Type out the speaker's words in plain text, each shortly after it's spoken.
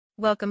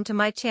Welcome to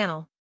my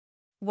channel.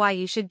 Why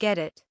you should get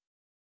it.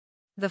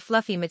 The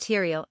fluffy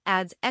material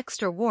adds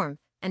extra warmth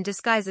and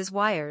disguises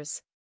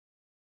wires.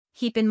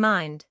 Keep in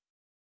mind,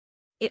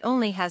 it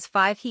only has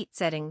 5 heat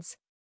settings.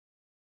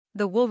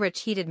 The Woolrich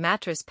Heated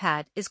Mattress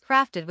Pad is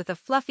crafted with a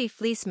fluffy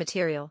fleece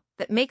material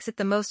that makes it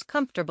the most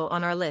comfortable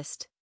on our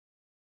list.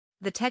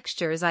 The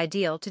texture is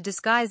ideal to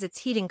disguise its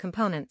heating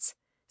components,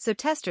 so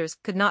testers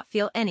could not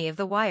feel any of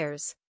the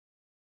wires.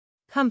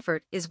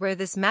 Comfort is where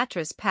this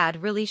mattress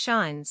pad really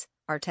shines,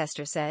 our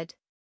tester said.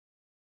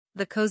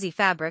 The cozy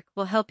fabric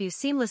will help you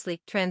seamlessly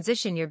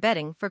transition your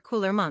bedding for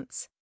cooler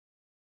months.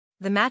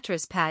 The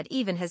mattress pad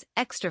even has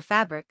extra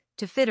fabric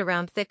to fit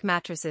around thick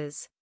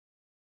mattresses.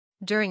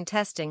 During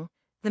testing,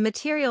 the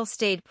material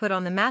stayed put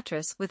on the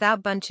mattress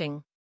without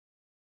bunching.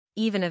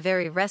 Even a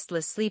very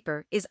restless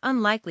sleeper is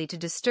unlikely to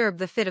disturb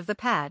the fit of the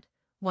pad,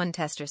 one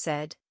tester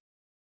said.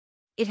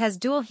 It has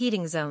dual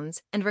heating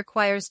zones and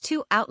requires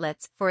 2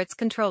 outlets for its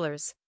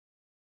controllers.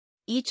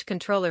 Each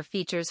controller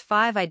features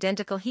 5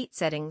 identical heat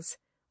settings,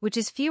 which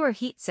is fewer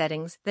heat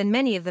settings than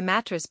many of the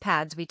mattress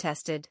pads we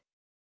tested.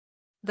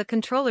 The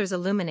controllers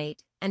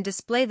illuminate and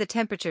display the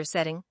temperature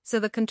setting so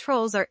the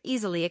controls are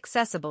easily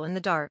accessible in the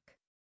dark.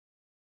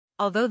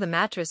 Although the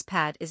mattress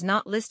pad is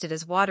not listed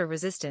as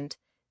water-resistant,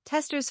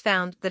 testers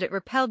found that it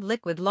repelled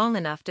liquid long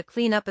enough to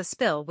clean up a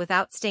spill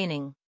without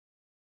staining.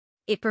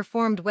 It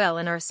performed well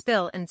in our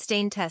spill and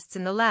stain tests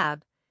in the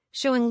lab,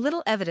 showing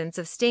little evidence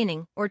of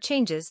staining or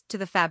changes to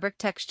the fabric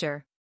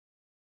texture.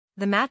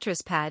 The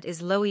mattress pad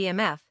is low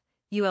EMF,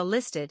 UL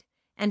listed,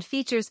 and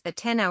features a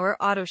 10-hour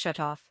auto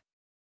shutoff.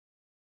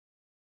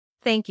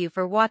 Thank you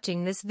for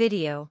watching this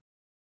video.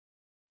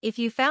 If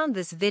you found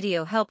this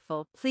video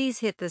helpful,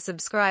 please hit the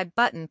subscribe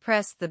button,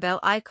 press the bell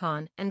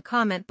icon, and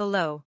comment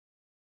below.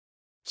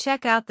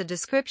 Check out the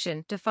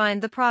description to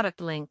find the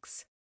product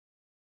links.